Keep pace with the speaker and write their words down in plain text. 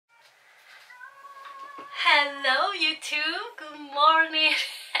Hello YouTube, good morning.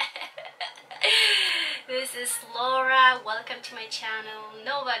 This is Laura. Welcome to my channel.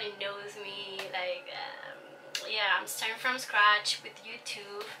 Nobody knows me, yeah, I'm starting from scratch with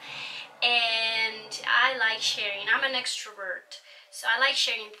YouTube, and I like sharing. I'm an extrovert, so I like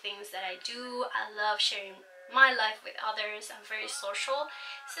sharing things that I do. I love sharing my life with others. I'm very social,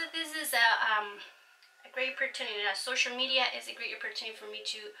 so this is a great opportunity. Social media is a great opportunity for me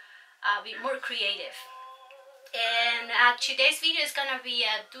to be more creative. And today's video is gonna be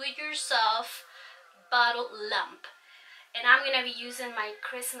a do-it-yourself bottle lamp, and I'm gonna be using my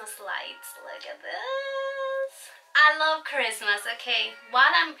Christmas lights. Look at this. I love Christmas. Okay, while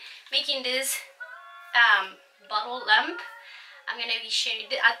I'm making this bottle lamp, I'm gonna be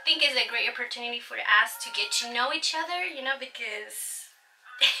sharing. I think it's a great opportunity for us to get to know each other, you know, because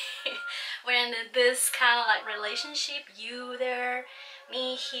we're in this kind of like relationship. You there,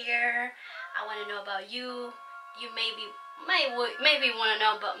 me here. I want to know about you. You maybe want to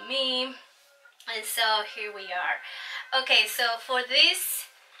know about me. And so here we are. Okay, so for this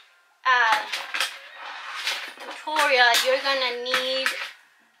tutorial, you're gonna need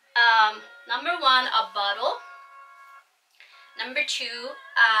number one, a bottle. Number two,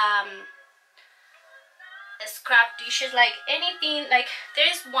 scrap dishes, like anything. Like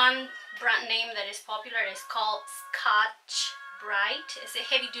there's one brand name that is popular. It's called Scotch Brite. It's a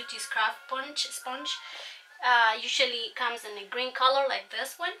heavy-duty scrap sponge. Usually comes in a green color like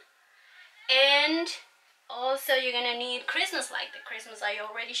this one. And also you're gonna need Christmas light. The Christmas light I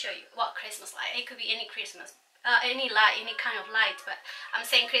already showed you. Well, Christmas light, it could be any Christmas, any light, any kind of light, but I'm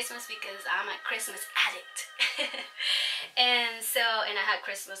saying Christmas because I'm a Christmas addict. And I have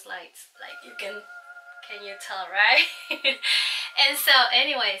Christmas lights, like you can you tell, right? And so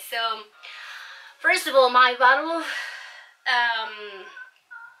anyway, so first of all, my bottle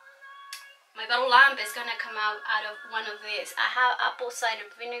lamp is gonna come out of one of these. I have apple cider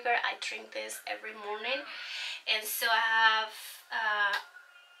vinegar. I drink this every morning, and so I have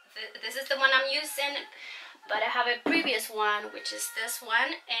this is the one I'm using, but I have a previous one, which is this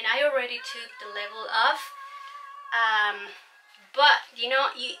one, and I already took the level off. But you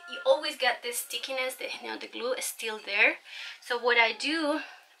know, you always get this stickiness. The glue is still there. So what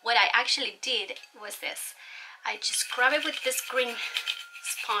I actually did was this. I just grab it with this green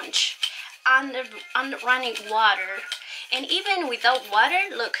sponge under running water, and even without water,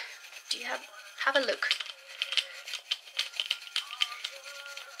 look, do you have a look.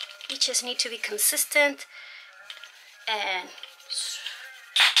 You just need to be consistent and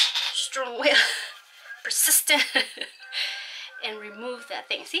strong will, persistent, and remove that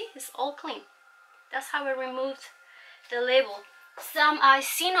thing. See, it's all clean. That's how I removed the label. Some I've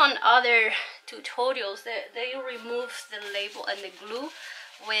seen on other tutorials that they remove the label and the glue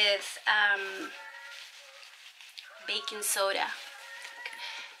with baking soda.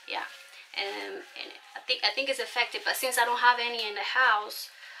 Yeah, and I think it's effective, but since I don't have any in the house,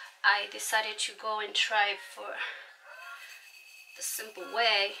 I decided to go and try for the simple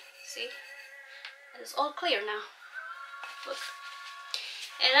way. See, it's all clear now. Look.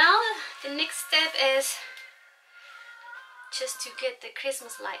 And now the next step is just to get the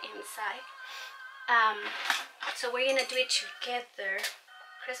Christmas light inside. So we're gonna do it together.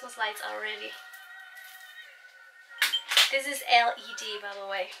 Christmas lights already. This is LED, by the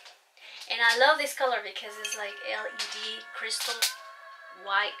way, and I love this color because it's like LED, crystal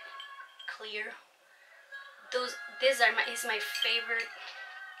white, clear. These is my favorite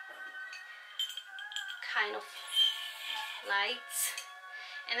kind of lights.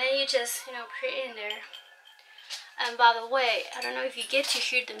 And then you just, you know, put it in there. And by the way, I don't know if you get to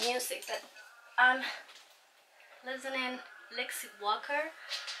hear the music, but I'm listening Lexi Walker.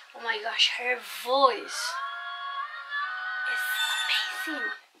 Oh my gosh, her voice is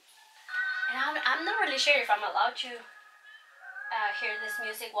amazing. And I'm not really sure if I'm allowed to hear this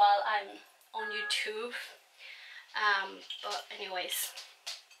music while I'm on YouTube. But anyways,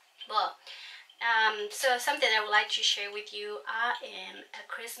 well, so something I would like to share with you. I am a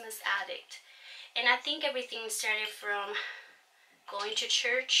Christmas addict, and I think everything started from going to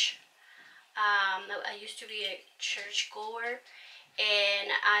church. I used to be a church goer,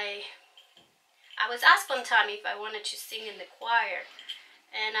 and I was asked one time if I wanted to sing in the choir,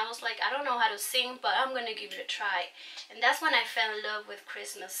 and I was like, I don't know how to sing, but I'm gonna give it a try. And that's when I fell in love with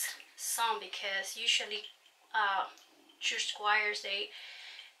Christmas song, because usually church choirs, they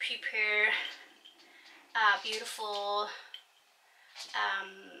prepare beautiful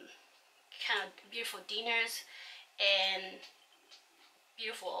kind of beautiful dinners and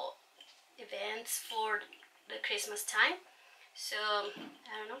beautiful events for the Christmas time. So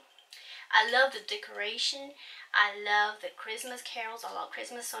I don't know, I love the decoration. I love the Christmas carols. I love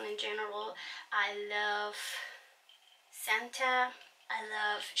Christmas song in general. I love Santa. I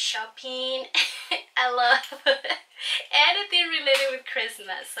love shopping. I love anything related with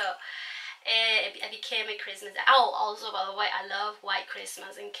Christmas. So I became a Christmas. Oh, also by the way, I love white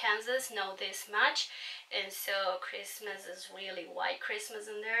Christmas. In Kansas, know this much, and so Christmas is really white Christmas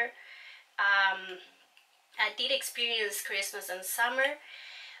in there. I did experience Christmas in summer,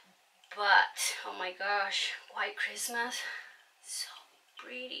 but oh my gosh, white Christmas, so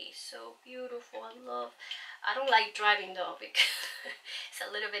pretty, so beautiful. I don't like driving though because it's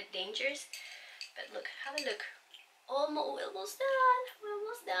a little bit dangerous. But look, have a look. Almost done. We're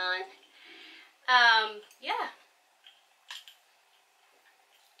almost done. Yeah.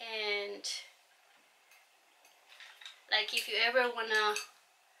 And like, if you ever wanna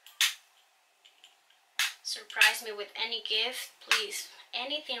surprise me with any gift, please,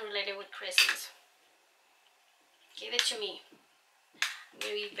 anything related with Christmas, give it to me. I'm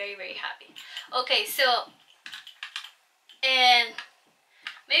gonna be very, very happy. Okay, so, and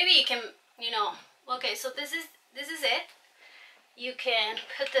maybe you can, okay, so this is it. You can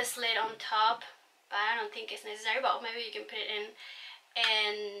put this lid on top, but I don't think it's necessary, but maybe you can put it in,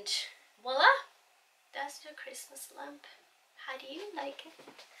 and voila, that's the Christmas lamp. How do you like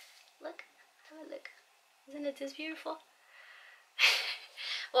it? Look, have a look. Isn't it this beautiful?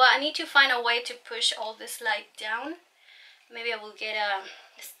 Well, I need to find a way to push all this light down. Maybe I will get a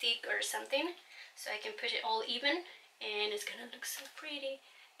stick or something so I can push it all even, and it's gonna look so pretty.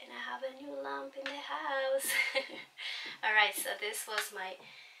 And I have a new lamp in the house. Alright, so this was my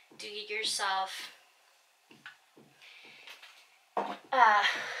do-it-yourself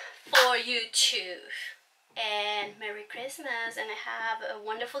for YouTube. And Merry Christmas, and have a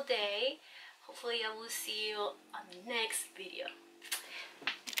wonderful day. Hopefully I will see you on the next video.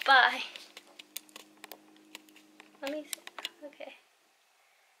 Bye. Let me see. Okay.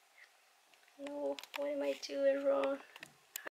 No, what am I doing wrong?